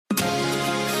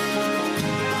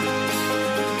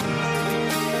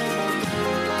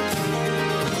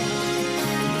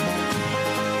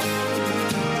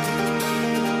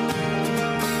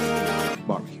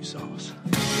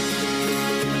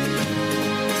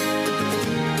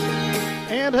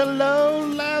And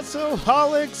hello,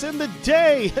 Lassoholics, and the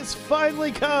day has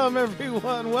finally come,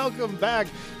 everyone. Welcome back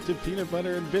to Peanut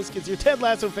Butter and Biscuits, your Ted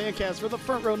Lasso fancast for the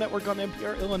Front Row Network on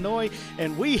NPR Illinois.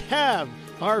 And we have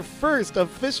our first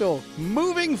official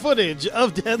moving footage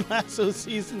of Ted Lasso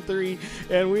Season 3,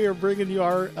 and we are bringing you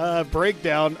our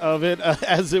breakdown of it,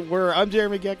 as it were. I'm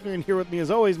Jeremy Geckner, and here with me, as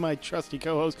always, my trusty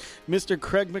co-host, Mr.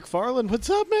 Craig McFarland. What's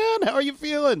up, man? How are you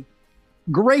feeling?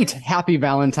 Great. Happy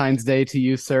Valentine's Day to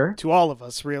you, sir. To all of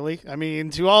us, really. I mean,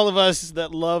 to all of us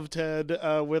that love Ted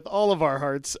with all of our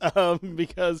hearts,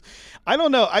 because I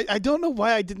don't know. I don't know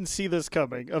why I didn't see this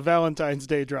coming, a Valentine's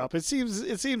Day drop. It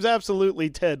seems absolutely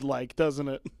Ted-like, doesn't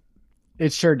it?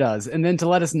 It sure does. And then to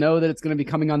let us know that it's going to be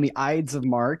coming on the Ides of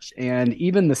March, and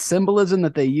even the symbolism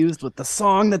that they used with the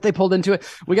song that they pulled into it.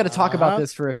 We got to talk about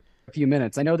this for a few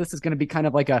minutes. I know this is going to be kind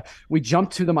of like we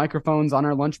jumped to the microphones on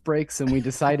our lunch breaks and we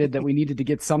decided that we needed to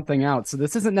get something out. So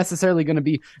this isn't necessarily going to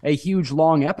be a huge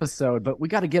long episode, but we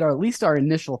got to get at least our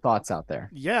initial thoughts out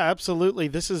there. Yeah, absolutely.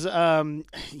 This is and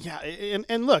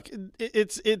look,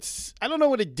 it's I don't know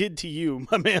what it did to you,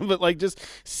 my man, but like just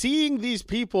seeing these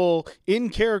people in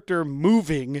character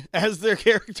moving as their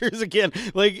characters again,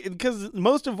 like, because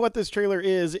most of what this trailer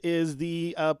is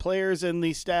the players and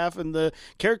the staff and the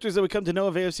characters that we come to know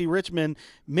of AFC Richmond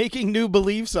making new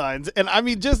believe signs. And I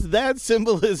mean, just that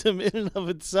symbolism in and of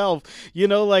itself, you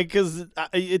know, like, because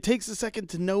it takes a second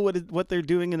to know what they're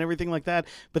doing and everything like that.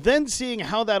 But then seeing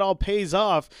how that all pays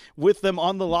off with them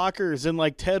on the lockers and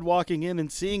like Ted walking in and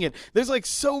seeing it, there's like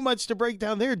so much to break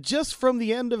down there just from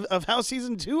the end of how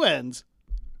season 2 ends.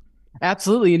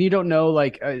 Absolutely. And you don't know,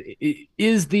 like,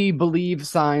 is the believe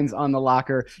signs on the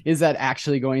locker, is that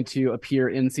actually going to appear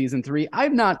in season 3?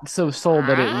 I'm not so sold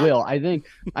that it will. I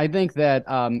think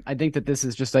that this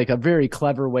is just like a very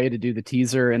clever way to do the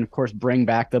teaser and of course bring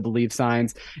back the believe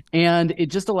signs. And it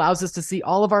just allows us to see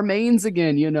all of our mains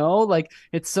again, you know, like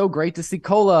it's so great to see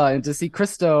Cola and to see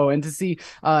Christo and to see,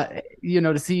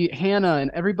 to see Hannah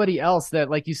and everybody else that,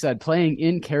 like you said, playing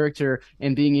in character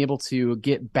and being able to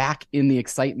get back in the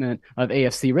excitement of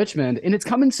AFC Richmond. And it's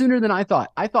coming sooner than I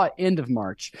thought. I thought end of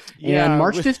March. Yeah, and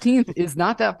March 15th is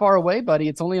not that far away, buddy.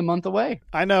 It's only a month away.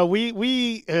 I know.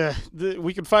 We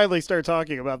can finally start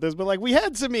talking about this, but like we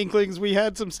had some inklings. We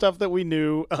had some stuff that we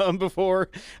knew before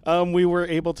we were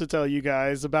able to tell you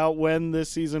guys about when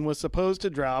this season was supposed to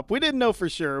drop. We didn't know for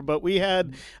sure, but we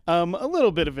had a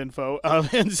little bit of info.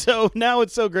 And so now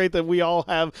it's so great that we all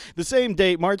have the same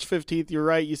date, March 15th. You're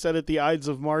right. You said it, the Ides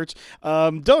of March.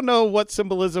 Don't know what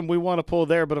symbolism we want to pull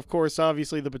there, but of course,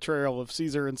 obviously the betrayal of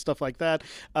Caesar and stuff like that.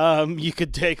 You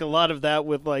could take a lot of that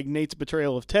with like Nate's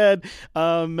betrayal of Ted.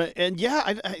 And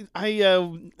yeah,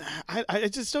 I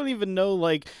just don't even know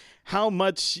like how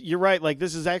much you're right. Like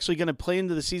this is actually going to play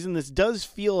into the season. This does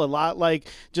feel a lot like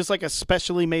just like a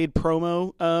specially made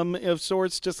promo of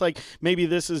sorts. Just like maybe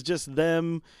this is just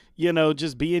them, you know,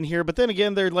 just being here. But then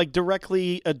again, they're like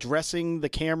directly addressing the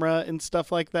camera and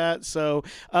stuff like that. So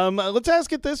let's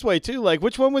ask it this way too. Like,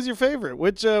 which one was your favorite?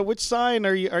 Which sign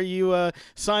are you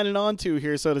signing on to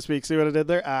here, so to speak? See what I did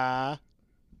there?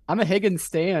 I'm a Higgins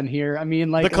stan here. I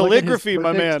mean, like the calligraphy,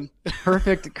 my man.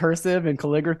 Perfect cursive and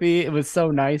calligraphy. It was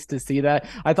so nice to see that.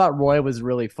 I thought Roy was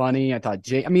really funny. I thought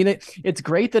Jay. I mean, it's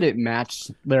great that it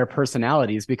matched their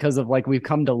personalities because of like we've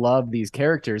come to love these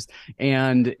characters,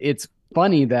 and it's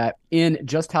funny that in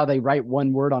just how they write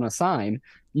one word on a sign,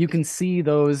 you can see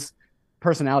those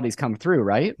personalities come through,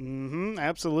 right? Mm-hmm,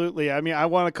 absolutely. I mean, I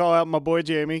want to call out my boy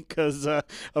Jamie because,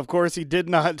 of course, he did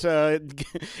not.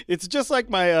 It's just like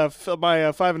my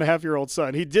 5.5-year-old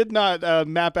son. He did not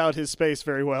map out his space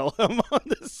very well on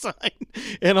this sign,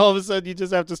 and all of a sudden, you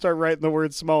just have to start writing the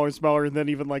words smaller and smaller, and then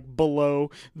even like below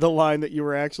the line that you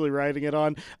were actually writing it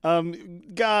on.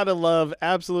 Gotta love,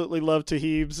 absolutely love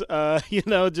Taheeb's.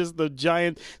 Just the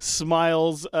giant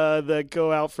smiles that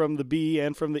go out from the B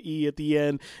and from the E at the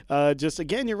end.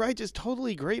 Again, you're right, just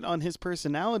totally great on his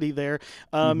personality there.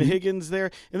 Higgins there.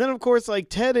 And then, of course, like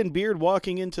Ted and Beard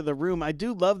walking into the room. I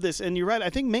do love this. And you're right. I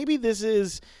think maybe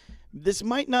this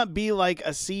might not be like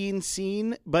a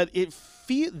scene, but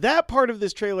that part of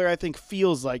this trailer, I think,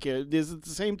 feels like it. Is it the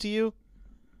same to you?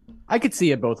 I could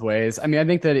see it both ways. I mean, I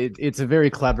think that it's a very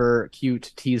clever,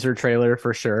 cute teaser trailer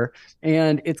for sure.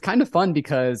 And it's kind of fun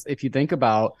because if you think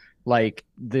about like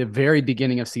the very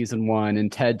beginning of season 1 and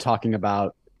Ted talking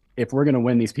about if we're going to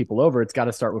win these people over, it's got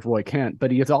to start with Roy Kent.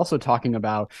 But he is also talking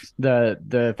about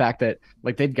the fact that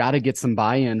like they've got to get some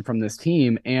buy-in from this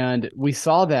team, and we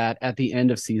saw that at the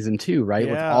end of season 2, right?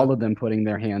 With all of them putting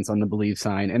their hands on the Believe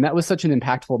sign, and that was such an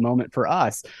impactful moment for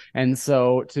us. And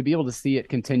so to be able to see it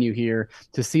continue here,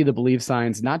 to see the Believe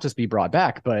signs not just be brought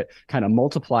back, but kind of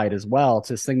multiplied as well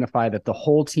to signify that the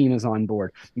whole team is on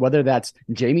board. Whether that's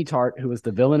Jamie Tart, who was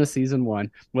the villain of season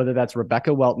 1, whether that's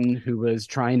Rebecca Welton, who was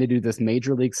trying to do this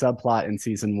major league subplot in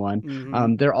season 1.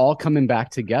 Mm-hmm. They're all coming back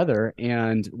together,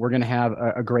 and we're going to have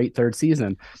a great third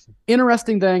season.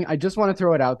 Interesting thing, I just want to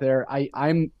throw it out there.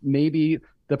 I'm maybe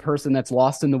the person that's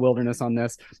lost in the wilderness on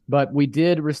this, but we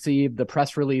did receive the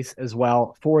press release as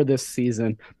well for this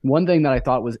season. One thing that I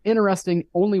thought was interesting,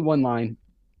 only one line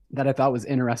that I thought was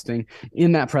interesting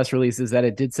in that press release, is that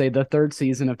it did say the third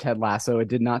season of Ted Lasso. It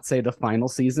did not say the final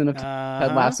season of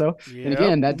Ted Lasso. Yep. And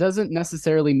again, that doesn't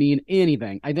necessarily mean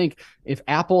anything. I think if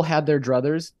Apple had their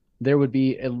druthers, there would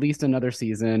be at least another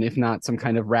season, if not some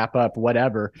kind of wrap up,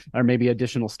 whatever, or maybe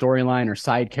additional storyline or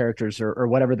side characters or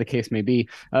whatever the case may be.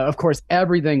 Of course,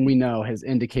 everything we know has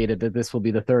indicated that this will be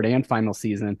the third and final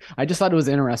season. I just thought it was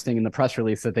interesting in the press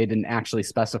release that they didn't actually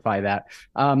specify that.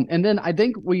 And then I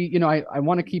think I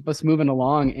want to keep us moving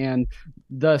along, and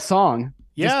the song.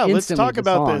 Yeah, let's talk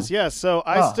about this. Yes, so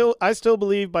I still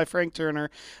believe by Frank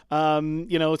Turner.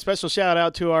 Special shout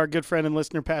out to our good friend and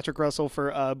listener Patrick Russell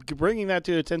for bringing that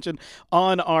to attention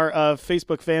on our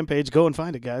Facebook fan page. Go and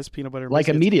find it, guys. Peanut Butter Biscuits.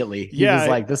 Like immediately. He was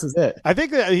like, this is it. I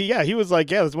think that he was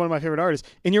like, yeah, it's one of my favorite artists.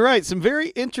 And you're right, some very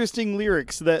interesting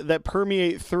lyrics that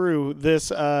permeate through this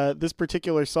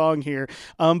particular song here.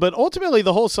 But ultimately,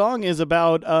 the whole song is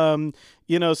about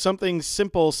something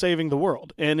simple saving the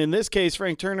world. And in this case,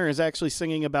 Frank Turner is actually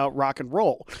singing about rock and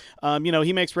roll.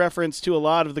 He makes reference to a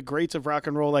lot of the greats of rock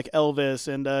and roll like Elvis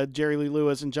and Jerry Lee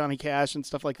Lewis and Johnny Cash and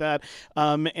stuff like that.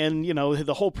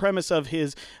 The whole premise of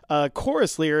his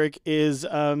chorus lyric is,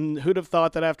 who'd have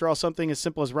thought that after all, something as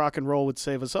simple as rock and roll would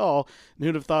save us all? And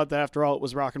who'd have thought that after all, it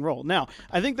was rock and roll? Now,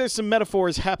 I think there's some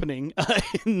metaphors happening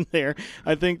in there.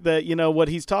 I think that, what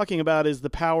he's talking about is the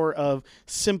power of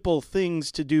simple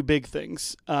things to do big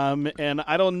things. And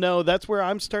I don't know, that's where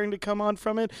I'm starting to come on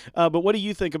from it. But what do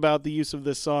you think about the use of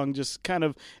this song, just kind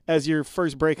of as you're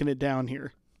first breaking it down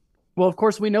here? Well, of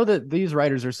course, we know that these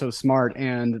writers are so smart,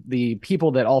 and the people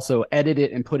that also edit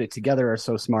it and put it together are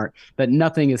so smart that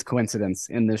nothing is coincidence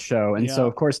in this show. And so,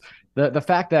 of course, the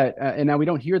fact that, and now we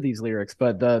don't hear these lyrics,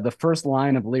 but the first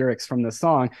line of lyrics from the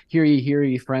song, hear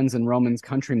ye, friends and Romans,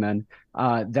 countrymen,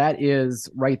 that is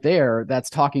right there. That's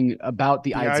talking about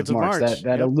the Ides of March.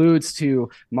 That alludes to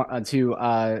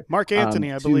Mark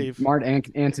Antony, I believe. Mark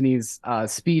Antony's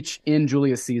speech in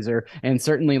Julius Caesar, and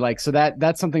certainly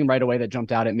that's something right away that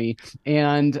jumped out at me.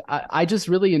 And I just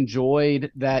really enjoyed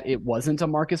that it wasn't a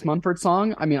Marcus Mumford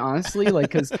song. I mean, honestly,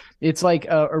 because it's like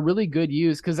a really good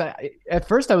use. Because at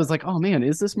first I was like, oh man,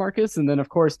 is this Marcus? And then of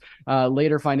course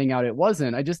later finding out it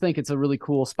wasn't. I just think it's a really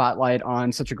cool spotlight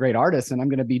on such a great artist, and I'm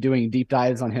going to be doing deep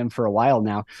dives on him for a while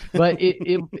now. But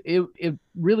it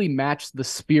really matched the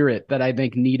spirit that I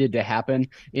think needed to happen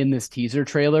in this teaser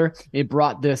trailer. It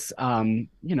brought this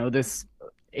this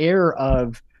air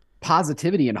of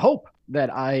positivity and hope that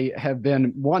I have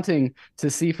been wanting to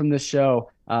see from this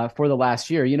show for the last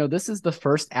year. This is the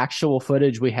first actual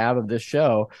footage we have of this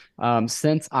show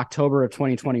since October of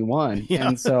 2021. Yeah.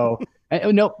 And so,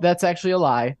 nope, that's actually a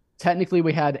lie. Technically,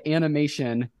 we had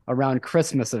animation around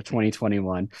Christmas of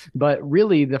 2021, but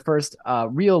really the first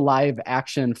real live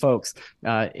action folks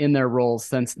in their roles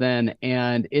since then.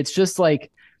 And it's just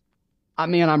like,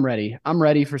 I'm ready. I'm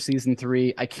ready for season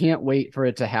 3. I can't wait for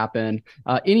it to happen.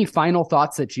 Any final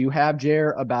thoughts that you have,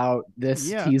 Jer, about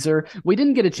this teaser? We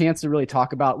didn't get a chance to really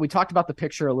we talked about the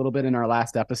picture a little bit in our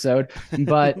last episode,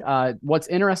 but what's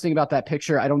interesting about that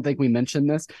picture, I don't think we mentioned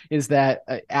this, is that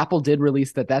Apple did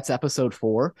release that's episode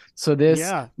 4. So this,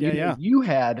 you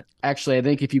had actually, I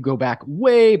think if you go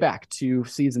way back to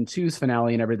season 2's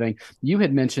finale and everything, you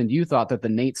had mentioned you thought that the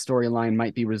Nate storyline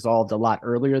might be resolved a lot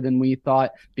earlier than we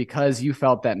thought, because you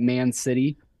felt that Man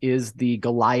City is the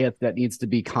Goliath that needs to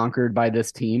be conquered by this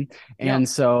team. And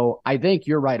so I think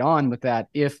you're right on with that.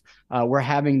 If we're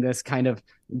having this kind of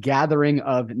gathering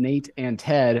of Nate and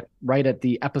Ted right at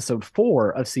the episode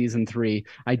 4 of season 3,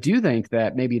 I do think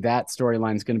that maybe that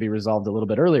storyline is going to be resolved a little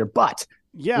bit earlier. But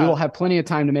Yeah. We will have plenty of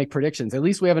time to make predictions. At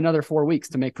least we have another 4 weeks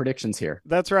to make predictions here.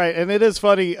 That's right. And it is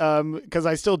funny because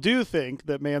I still do think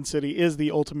that Man City is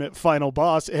the ultimate final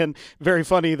boss. And very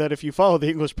funny that if you follow the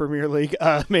English Premier League,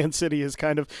 Man City is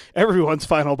kind of everyone's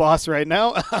final boss right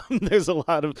now. There's a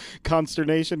lot of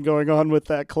consternation going on with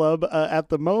that club at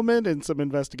the moment and some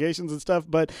investigations and stuff.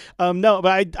 But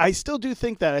I still do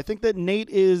think that. I think that Nate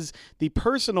is the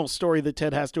personal story that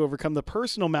Ted has to overcome, the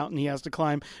personal mountain he has to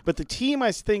climb. But the team,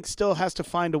 I think, still has to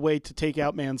find a way to take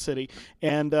out Man City.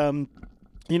 And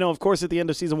of course, at the end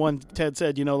of season 1, Ted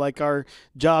said, like our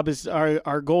job is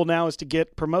our goal now is to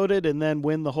get promoted and then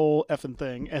win the whole effing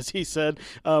thing, as he said,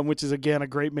 which is, again, a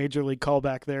great Major League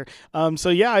callback there.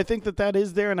 I think that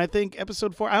is there. And I think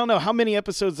episode 4, I don't know how many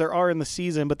episodes there are in the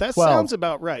season, but that 12. Sounds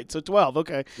about right. So 12.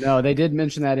 Okay. No, they did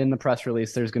mention that in the press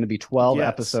release. There's going to be 12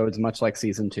 episodes, much like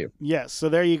season 2. Yes. So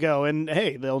there you go. And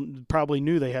hey, they'll probably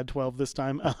knew they had 12 this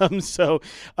time.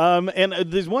 And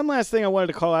there's one last thing I wanted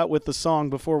to call out with the song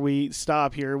before we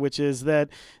stop here, which is that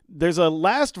there's a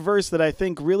last verse that I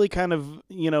think really kind of,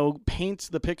 paints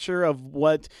the picture of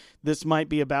what this might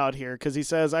be about here. Because he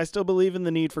says, I still believe in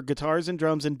the need for guitars and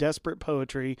drums and desperate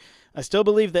poetry. I still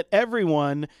believe that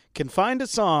everyone can find a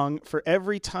song for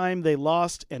every time they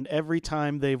lost and every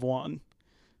time they've won.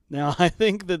 Now, I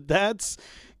think that that's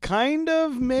kind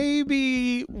of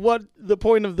maybe what the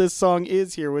point of this song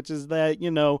is here, which is that,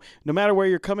 no matter where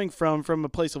you're coming from a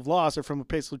place of loss or from a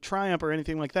place of triumph or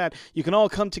anything like that, you can all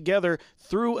come together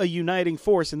through a uniting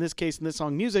force, in this case, in this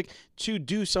song music, to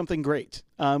do something great.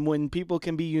 When people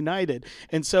can be united.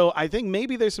 And so I think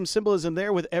maybe there's some symbolism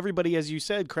there with everybody, as you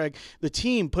said, Craig, the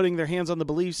team putting their hands on the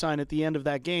believe sign at the end of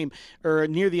that game or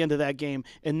near the end of that game.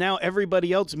 And now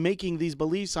everybody else making these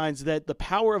believe signs, that the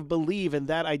power of believe and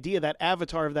that idea, that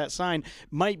avatar of that sign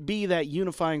might be that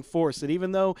unifying force, that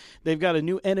even though they've got a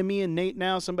new enemy in Nate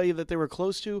now, somebody that they were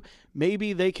close to,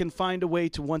 maybe they can find a way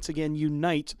to once again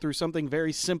unite through something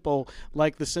very simple,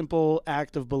 like the simple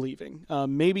act of believing.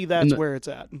 Maybe that's where it's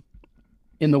at.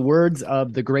 In the words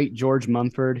of the great George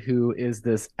Mumford, who is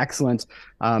this excellent,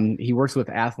 he works with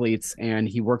athletes and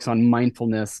he works on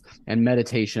mindfulness and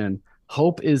meditation.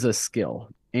 Hope is a skill.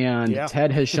 And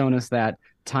Ted has shown us that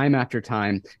time after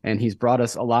time, and he's brought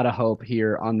us a lot of hope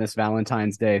here on this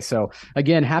Valentine's Day. So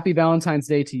again, happy Valentine's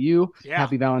Day to you.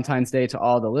 Happy Valentine's Day to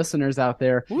all the listeners out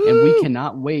there. Woo! And we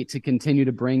cannot wait to continue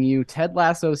to bring you Ted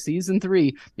Lasso season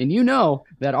 3. And you know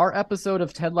that our episode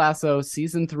of Ted Lasso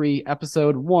season 3,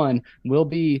 episode 1 will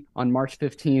be on March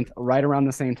 15th, right around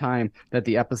the same time that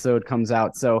the episode comes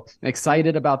out. So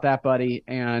excited about that, buddy.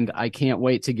 And I can't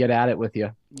wait to get at it with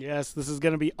you. Yes, this is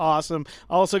going to be awesome.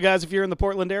 Also, guys, if you're in the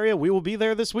Portland area, we will be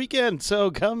there this weekend,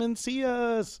 so come and see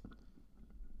us.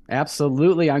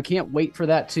 Absolutely. I can't wait for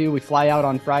that too. We fly out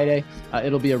on Friday.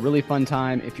 It'll be a really fun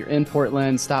time. If you're in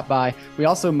Portland, stop by. We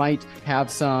also might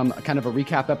have some kind of a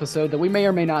recap episode that we may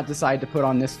or may not decide to put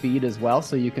on this feed as well,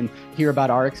 so you can hear about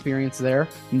our experience there.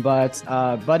 But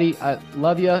buddy, I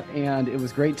love you, and it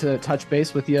was great to touch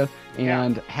base with you,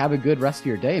 and have a good rest of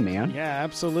your day, man. Yeah,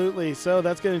 absolutely. So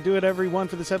that's going to do it, everyone,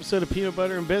 for this episode of Peanut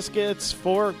Butter and Biscuits.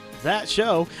 For that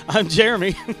show, I'm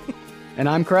Jeremy. And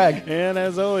I'm Craig. And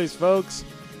as always, folks,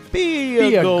 be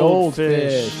a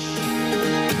goldfish.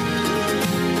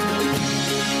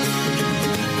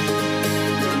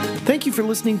 Thank you for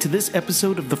listening to this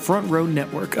episode of the Front Row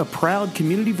Network, a proud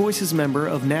Community Voices member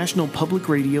of National Public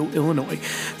Radio, Illinois.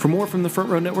 For more from the Front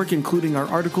Row Network, including our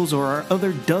articles or our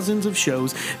other dozens of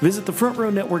shows, visit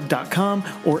thefrontrownetwork.com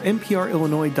or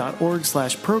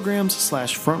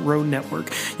nprillinois.org/programs/Front Row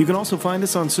Network. You can also find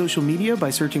us on social media by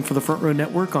searching for the Front Row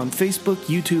Network on Facebook,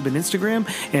 YouTube, and Instagram,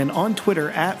 and on Twitter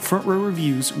at Front Row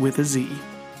Reviews with a Z.